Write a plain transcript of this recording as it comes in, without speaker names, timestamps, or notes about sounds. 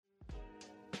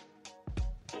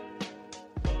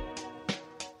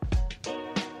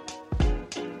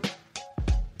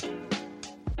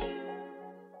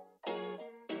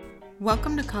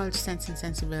Welcome to College Sense and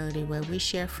Sensibility, where we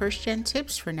share first-gen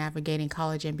tips for navigating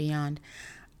college and beyond.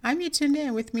 I'm Yatunde,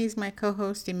 and with me is my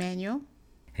co-host, Emmanuel.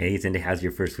 Hey, Cindy, how's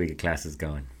your first week of classes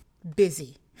going?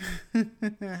 Busy.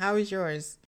 How is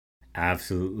yours?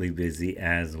 Absolutely busy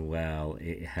as well.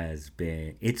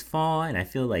 It's fall, and I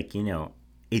feel like,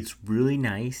 it's really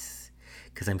nice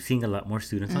because I'm seeing a lot more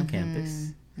students on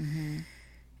campus.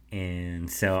 And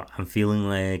so I'm feeling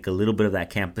like a little bit of that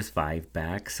campus vibe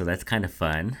back. So that's kind of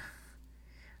fun.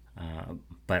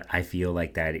 But I feel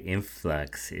like that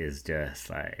influx is just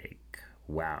like,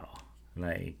 wow.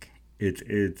 Like,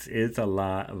 it's a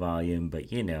lot of volume, but,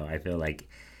 I feel like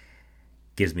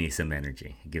gives me some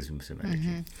energy. It gives me some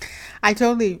energy. I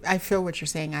feel what you're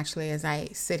saying, actually, as I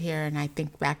sit here and I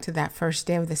think back to that first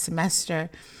day of the semester.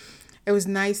 It was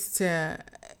nice to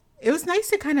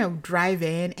kind of drive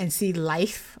in and see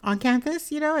life on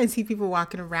campus, and see people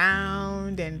walking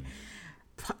around and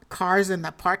cars in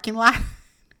the parking lot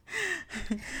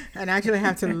and actually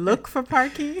have to look for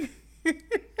parking.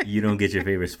 You don't get your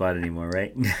favorite spot anymore,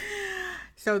 right?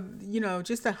 So,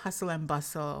 just the hustle and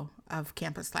bustle of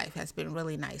campus life has been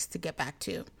really nice to get back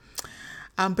to.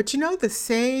 But the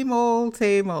same old,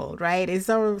 right? It's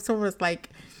almost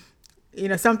like,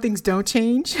 some things don't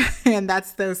change. And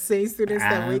that's those same students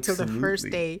that wait till the first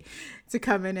day to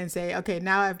come in and say, okay,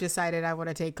 now I've decided I want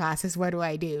to take classes. What do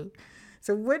I do?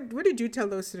 So what did you tell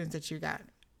those students that you got?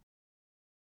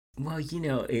 Well,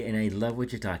 and I love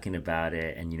what you're talking about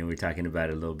it. And, we were talking about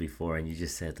it a little before, and you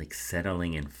just said like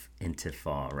settling into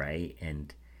fall, right?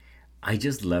 And I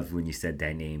just loved when you said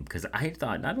that name because I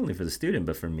thought not only for the student,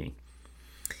 but for me.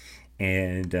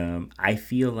 And I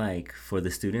feel like for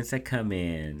the students that come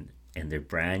in and they're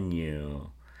brand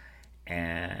new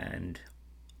and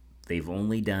they've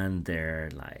only done their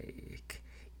like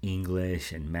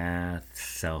English and math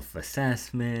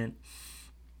self-assessment,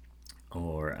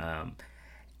 or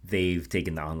they've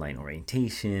taken the online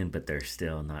orientation, but they're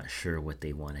still not sure what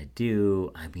they want to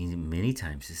do. I mean, many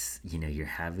times, it's, you're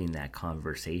having that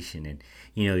conversation, and,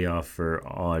 y'all, for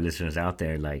all our listeners out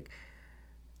there, like,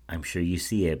 I'm sure you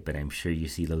see it, but I'm sure you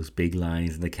see those big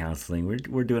lines in the counseling.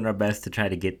 We're doing our best to try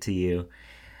to get to you.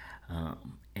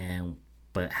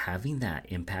 But having that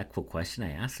impactful question,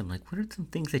 I ask them, like, what are some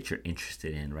things that you're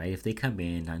interested in, right? If they come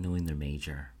in not knowing their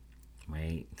major,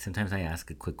 right? Sometimes I ask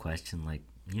a quick question like,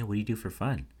 what do you do for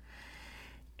fun?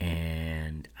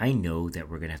 And I know that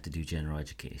we're going to have to do general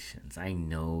educations. I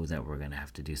know that we're going to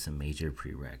have to do some major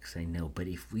prereqs. I know, but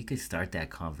if we could start that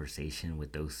conversation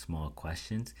with those small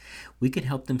questions, we could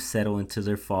help them settle into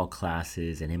their fall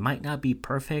classes. And it might not be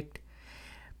perfect,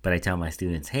 but I tell my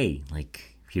students, hey,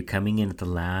 like, if you're coming in at the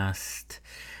last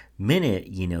minute,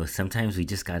 sometimes we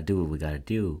just got to do what we got to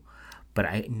do. But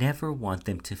I never want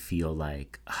them to feel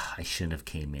like, I shouldn't have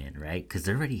came in, right? Because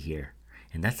they're already here.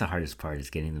 And that's the hardest part, is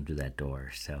getting them through that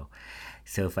door. So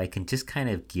if I can just kind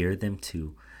of gear them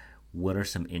to what are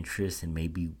some interests, and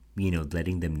maybe,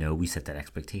 letting them know we set that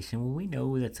expectation. Well, we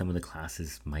know that some of the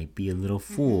classes might be a little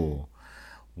full.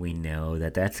 We know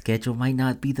that schedule might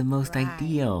not be the most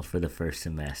ideal for the first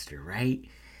semester, right?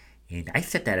 And I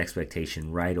set that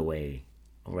expectation right away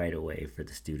for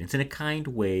the students in a kind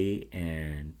way.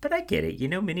 But I get it.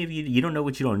 Many of you don't know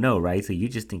what you don't know, right? So you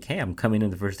just think, hey, I'm coming in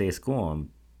the first day of school.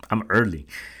 I'm early.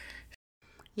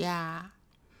 Yeah.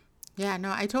 Yeah, no,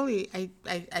 I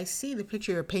see the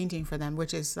picture you're painting for them,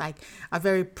 which is like a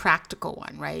very practical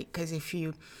one, right? Because if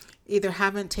you either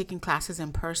haven't taken classes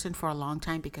in person for a long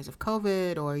time because of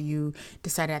COVID, or you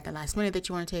decided at the last minute that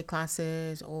you want to take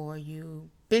classes, or you've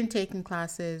been taking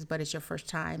classes, but it's your first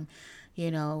time,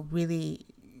 really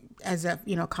as a,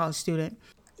 college student.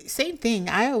 Same thing.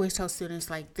 I always tell students,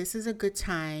 like, this is a good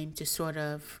time to sort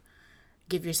of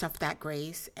give yourself that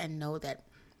grace and know that,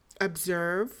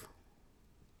 observe,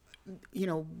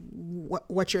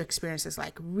 what your experience is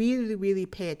like. Really, really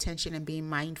pay attention and be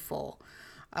mindful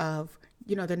of,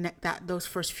 those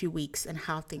first few weeks and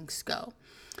how things go.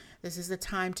 This is the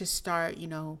time to start,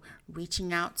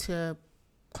 reaching out to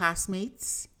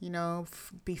classmates,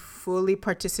 be fully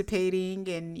participating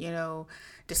in,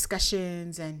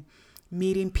 discussions and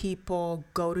meeting people,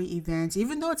 go to events,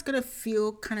 even though it's going to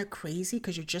feel kind of crazy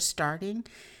because you're just starting.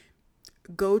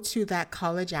 Go to that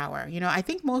college hour. I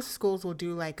think most schools will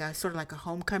do like a sort of like a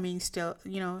homecoming still,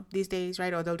 these days,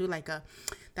 right? Or they'll do like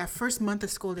that first month of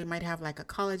school, they might have like a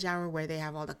college hour where they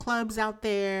have all the clubs out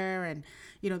there and,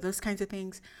 those kinds of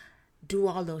things. Do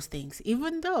all those things,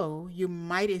 even though you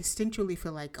might instinctually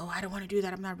feel like, oh, I don't want to do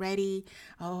that. I'm not ready.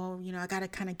 Oh, I got to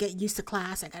kind of get used to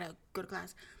class. I got to go to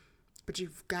class. But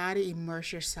you've got to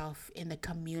immerse yourself in the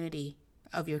community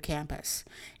of your campus.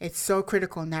 It's so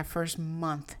critical in that first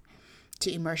month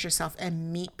to immerse yourself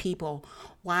and meet people.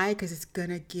 Why? Because it's going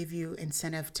to give you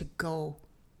incentive to go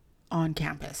on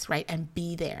campus, right? And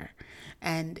be there.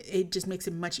 And it just makes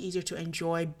it much easier to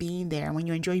enjoy being there. And when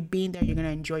you enjoy being there, you're going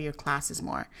to enjoy your classes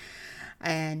more.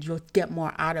 And you'll get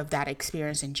more out of that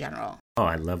experience in general. Oh,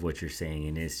 I love what you're saying.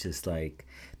 And it's just like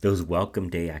those welcome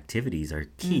day activities are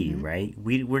key, right?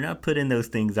 We're not putting those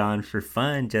things on for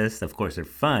fun. Just, of course, they're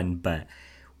fun, but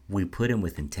we put them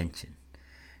with intention,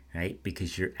 right?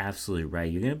 Because you're absolutely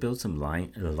right. You're going to build some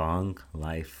long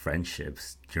life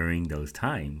friendships during those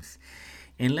times.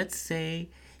 And let's say,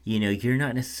 you're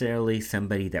not necessarily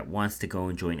somebody that wants to go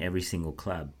and join every single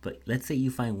club, but let's say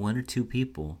you find one or two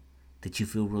people that you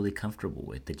feel really comfortable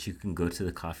with, that you can go to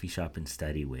the coffee shop and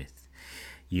study with.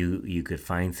 You could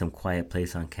find some quiet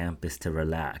place on campus to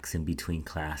relax in between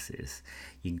classes.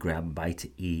 You can grab a bite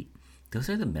to eat. Those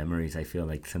are the memories I feel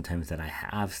like sometimes that I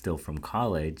have still from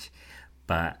college,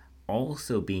 but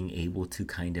also being able to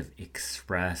kind of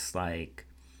express like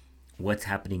what's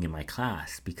happening in my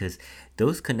class, because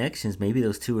those connections, maybe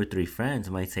those 2 or 3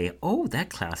 friends might say, oh, that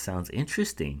class sounds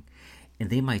interesting. And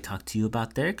they might talk to you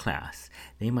about their class.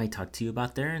 They might talk to you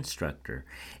about their instructor.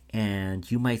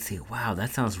 And you might say, wow, that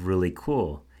sounds really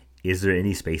cool. Is there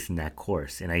any space in that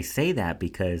course? And I say that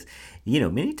because,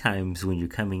 many times when you're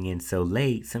coming in so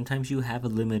late, sometimes you have a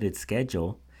limited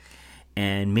schedule.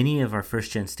 And many of our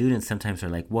first-gen students sometimes are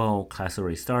like, well, class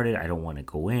already started. I don't want to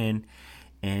go in.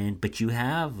 But you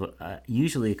have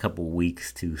usually a couple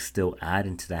weeks to still add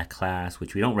into that class,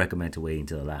 which we don't recommend to wait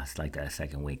until the last, like that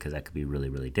second week, because that could be really,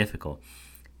 really difficult.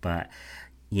 But,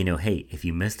 hey, if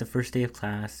you missed the first day of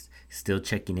class, still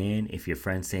checking in. If your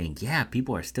friend's saying, yeah,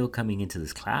 people are still coming into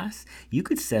this class, you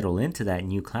could settle into that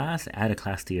new class, add a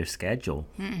class to your schedule,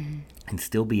 and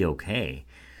still be okay.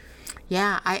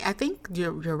 Yeah, I think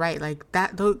you're right. Like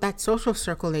that social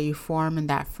circle that you form in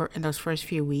in those first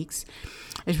few weeks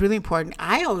is really important.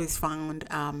 I always found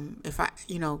if I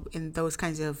in those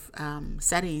kinds of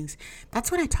settings,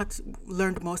 that's when I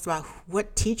learned most about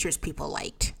what teachers people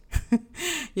liked.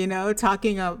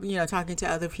 Talking to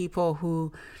other people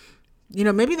who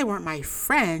maybe they weren't my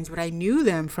friends, but I knew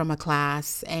them from a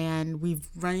class, and we've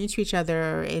run into each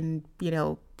other in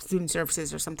student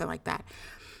services or something like that.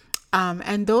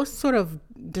 And those sort of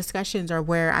discussions are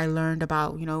where I learned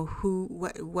about,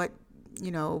 what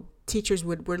teachers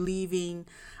were leaving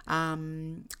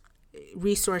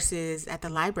resources at the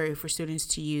library for students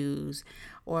to use,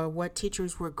 or what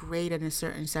teachers were great in a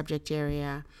certain subject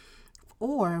area,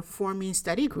 or forming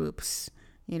study groups,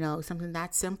 something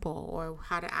that simple, or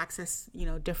how to access,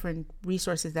 different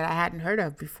resources that I hadn't heard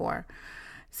of before.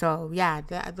 So yeah,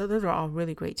 those are all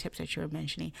really great tips that you were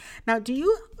mentioning. Now, do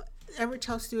you ever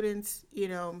tell students,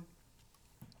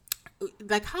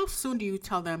 like how soon do you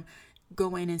tell them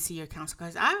go in and see your counselor?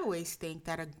 Because I always think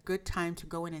that a good time to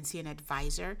go in and see an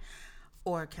advisor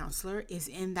or a counselor is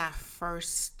in that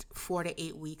first 4 to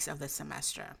 8 weeks of the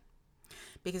semester.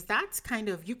 Because that's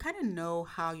you kind of know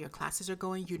how your classes are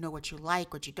going. You know what you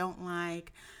like, what you don't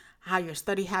like, how your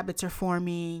study habits are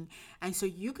forming. And so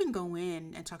you can go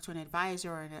in and talk to an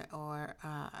advisor or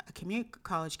a community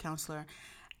college counselor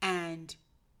and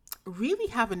really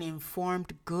have an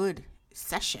informed, good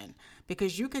session,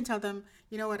 because you can tell them,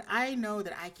 you know what, I know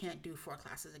that I can't do 4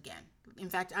 classes again. In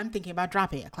fact, I'm thinking about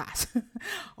dropping a class.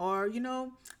 Or,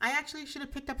 I actually should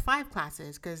have picked up 5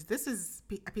 classes because this is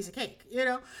a piece of cake.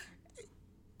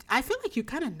 I feel like you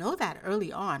kind of know that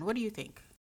early on. What do you think?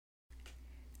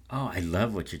 Oh, I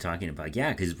love what you're talking about.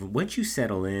 Yeah, because once you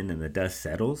settle in and the dust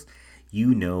settles,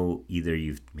 either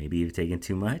you've taken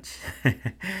too much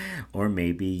or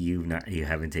maybe you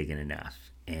haven't taken enough.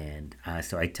 And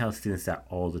so I tell students that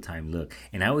all the time. Look,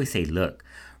 and I always say, look,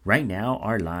 right now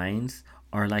our lines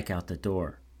are like out the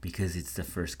door because it's the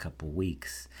first couple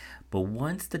weeks. But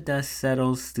once the dust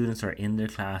settles, students are in their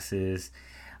classes.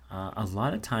 A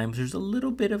lot of times there's a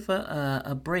little bit of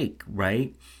a break,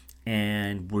 right?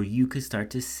 And where you could start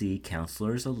to see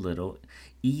counselors a little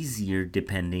easier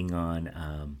depending on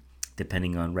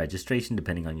registration,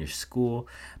 depending on your school,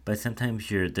 but sometimes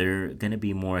they're going to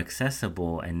be more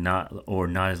accessible and not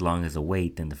as long as a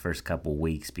wait than the first couple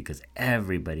weeks, because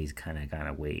everybody's kind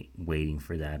of waiting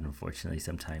for that, unfortunately,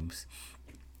 sometimes.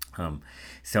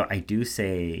 So I do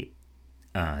say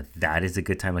that is a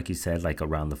good time, like you said, like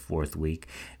around the 4th week.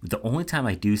 The only time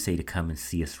I do say to come and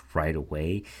see us right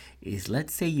away is,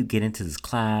 let's say you get into this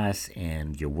class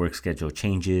and your work schedule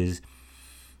changes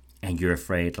and you're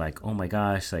afraid, like, oh my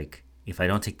gosh, like if I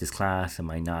don't take this class, am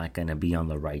I not going to be on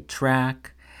the right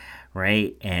track,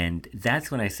 right? And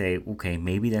that's when I say, okay,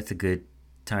 maybe that's a good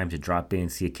time to drop in,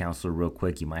 see a counselor real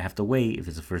quick. You might have to wait if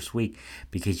it's the first week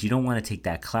because you don't want to take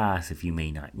that class if you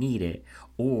may not need it.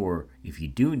 Or if you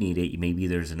do need it, maybe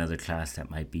there's another class that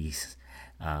might be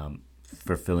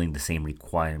fulfilling the same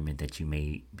requirement that you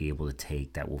may be able to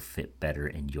take that will fit better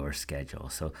in your schedule.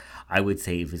 So I would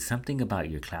say if it's something about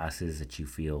your classes that you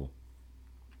feel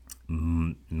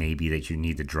maybe that you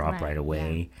need to drop right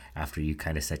away after you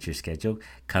kind of set your schedule,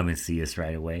 come and see us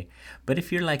right away. But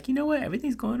if you're like, you know what,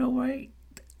 everything's going all right,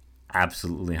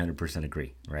 absolutely 100%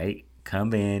 agree, right?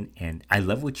 Come in. And I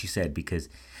love what you said because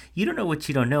you don't know what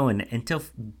you don't know. And until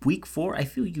week 4, I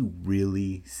feel you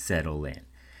really settle in,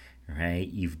 right?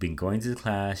 You've been going to the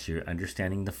class, you're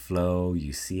understanding the flow,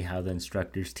 you see how the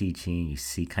instructor's teaching, you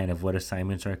see kind of what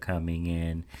assignments are coming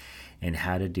in and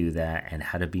how to do that and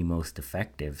how to be most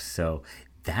effective. So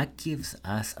that gives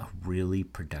us a really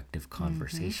productive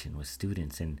conversation with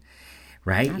students. And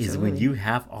right, absolutely, is when you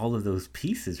have all of those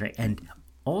pieces, right? And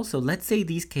also, let's say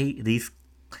these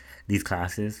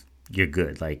classes, you're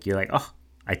good. Like you're like, oh,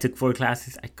 I took 4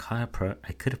 classes. I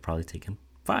could have probably taken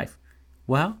 5.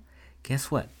 Well, guess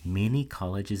what? Many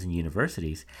colleges and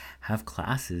universities have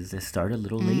classes that start a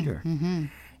little later.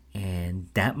 And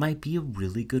that might be a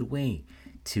really good way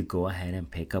to go ahead and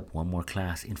pick up one more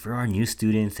class. And for our new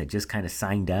students that just kind of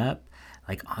signed up,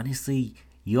 like honestly,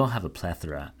 you all have a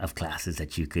plethora of classes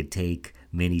that you could take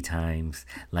many times.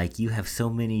 Like you have so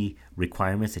many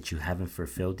requirements that you haven't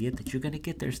fulfilled yet that you're going to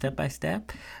get there step by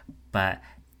step. But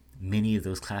many of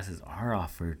those classes are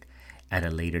offered at a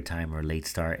later time or late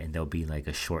start, and they'll be like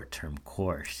a short-term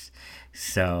course.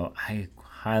 So I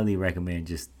highly recommend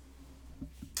just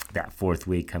that 4th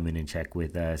week, come in and check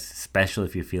with us, especially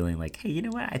if you're feeling like, hey, you know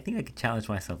what, I think I could challenge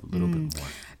myself a little bit more.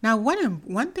 Now,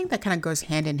 one thing that kind of goes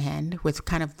hand in hand with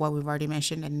kind of what we've already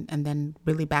mentioned and then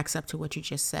really backs up to what you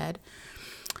just said,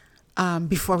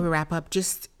 before we wrap up,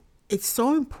 just it's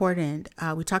so important.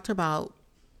 We talked about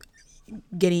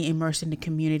getting immersed in the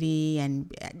community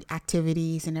and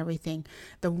activities and everything.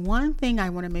 The one thing I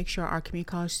want to make sure our community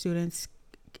college students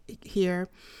here,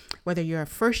 whether you're a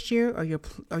first year or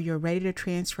you're ready to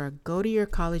transfer, go to your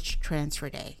college transfer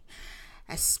day,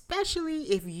 especially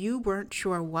if you weren't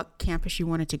sure what campus you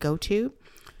wanted to go to.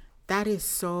 That is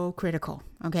so critical.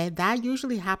 Okay, that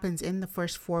usually happens in the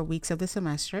first 4 weeks of the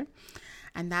semester,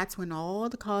 and that's when all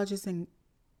the colleges and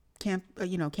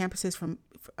campuses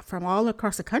from all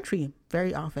across the country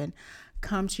very often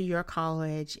come to your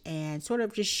college and sort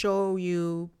of just show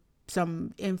you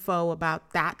some info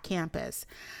about that campus.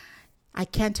 I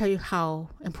can't tell you how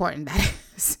important that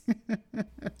is.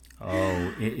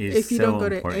 Oh, it is. If you don't go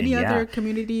to any other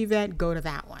community event, go to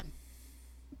that one.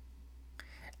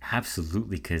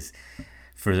 Absolutely, because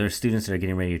for those students that are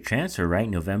getting ready to transfer, right,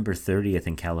 November 30th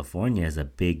in California is a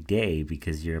big day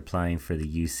because you're applying for the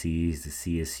UCs, the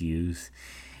CSUs,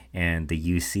 and the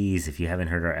UCs. If you haven't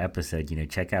heard our episode,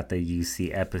 check out the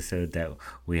UC episode that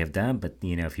we have done. But,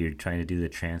 if you're trying to do the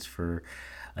transfer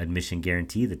admission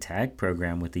guarantee, the TAG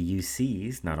program with the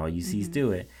UCs, not all UCs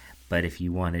do it. But if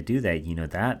you want to do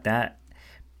that,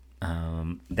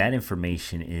 that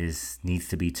information needs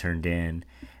to be turned in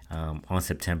on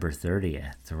September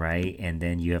 30th, right? And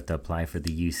then you have to apply for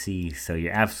the UC. So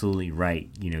you're absolutely right.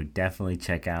 Definitely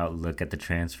look at the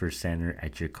transfer center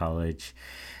at your college,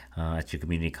 at your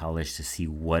community college, to see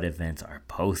what events are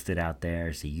posted out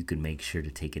there so you can make sure to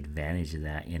take advantage of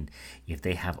that. And if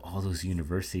they have all those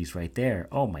universities right there,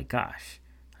 oh my gosh,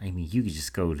 I mean, you could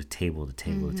just go to table to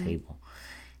table to table.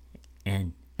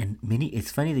 And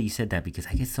it's funny that you said that, because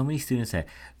I get so many students that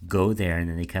go there and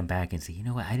then they come back and say, you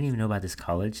know what, I didn't even know about this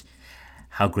college,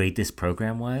 how great this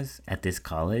program was at this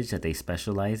college, that they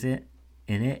specialize in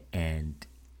it, and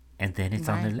then it's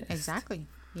on their list. Exactly.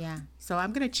 Yeah. So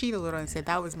I'm going to cheat a little and say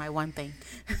that was my one thing.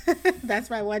 That's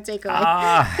my one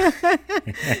takeaway.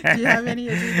 Do you have any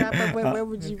as we wrap up? What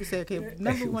would you say? Okay,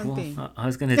 number one thing. I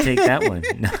was going to take that one.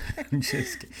 No, I'm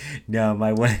just kidding. No,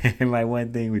 my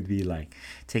one thing would be like,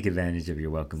 take advantage of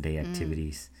your welcome day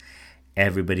activities.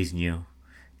 Everybody's new,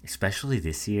 especially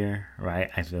this year, right?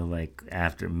 I feel like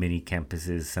after many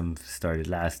campuses, some started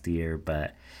last year,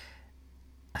 but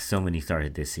so many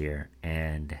started this year,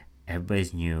 and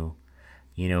everybody's new.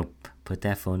 Put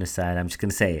that phone aside. I'm just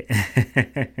going to say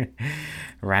it,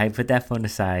 right? Put that phone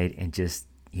aside and just,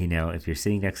 if you're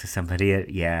sitting next to somebody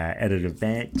at an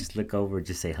event, just look over,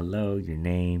 just say hello, your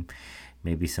name,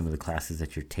 maybe some of the classes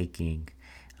that you're taking.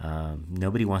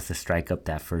 Nobody wants to strike up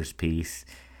that first piece,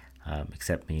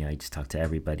 except me. I just talk to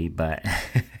everybody, but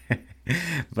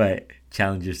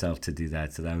challenge yourself to do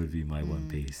that. So that would be my one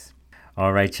piece.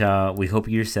 All right, y'all. We hope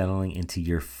you're settling into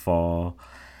your fall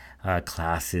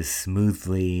classes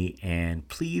smoothly. And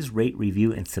please rate,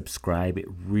 review, and subscribe. It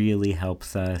really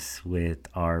helps us with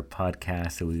our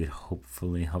podcast. So we would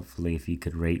hopefully, if you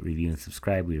could rate, review, and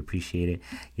subscribe, we'd appreciate it.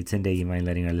 Yatunde, you mind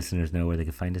letting our listeners know where they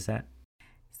can find us at?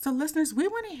 So listeners, we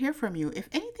want to hear from you. If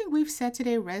anything we've said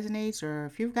today resonates, or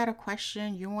if you've got a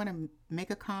question, you want to make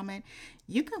a comment,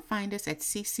 you can find us at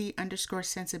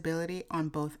cc_sensibility on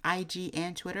both IG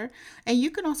and Twitter. And you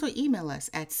can also email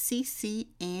us at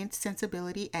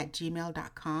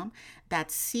ccandsensibility@gmail.com.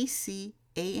 That's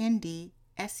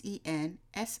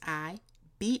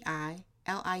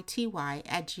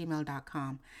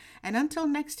ccandsensibility@gmail.com. And until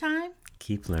next time,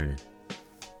 Keep learning.